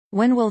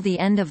When will the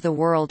end of the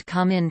world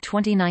come in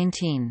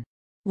 2019?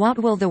 What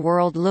will the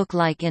world look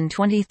like in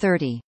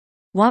 2030?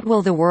 What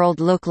will the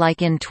world look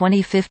like in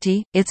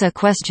 2050? It's a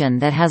question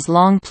that has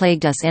long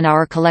plagued us in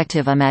our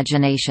collective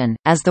imagination.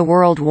 As the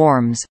world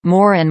warms,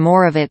 more and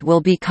more of it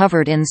will be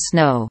covered in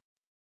snow.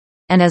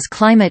 And as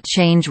climate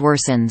change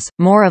worsens,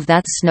 more of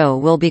that snow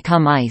will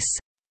become ice.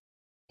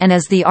 And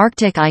as the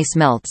Arctic ice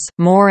melts,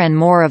 more and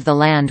more of the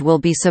land will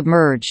be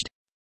submerged.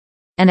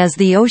 And as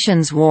the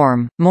oceans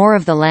warm, more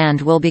of the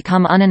land will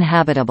become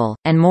uninhabitable,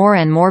 and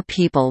more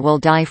people will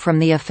die from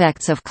the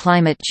effects of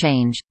climate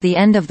change. The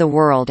end of the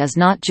world is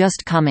not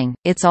just coming,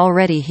 it's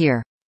already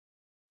here.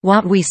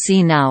 What we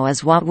see now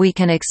is what we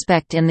can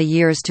expect in the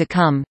years to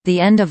come. The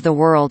end of the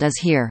world is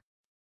here.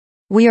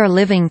 We are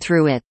living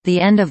through it. The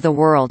end of the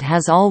world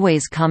has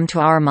always come to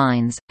our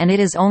minds, and it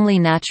is only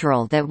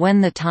natural that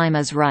when the time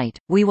is right,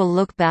 we will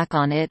look back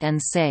on it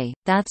and say,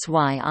 that's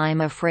why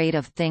I'm afraid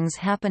of things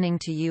happening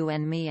to you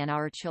and me and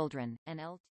our children.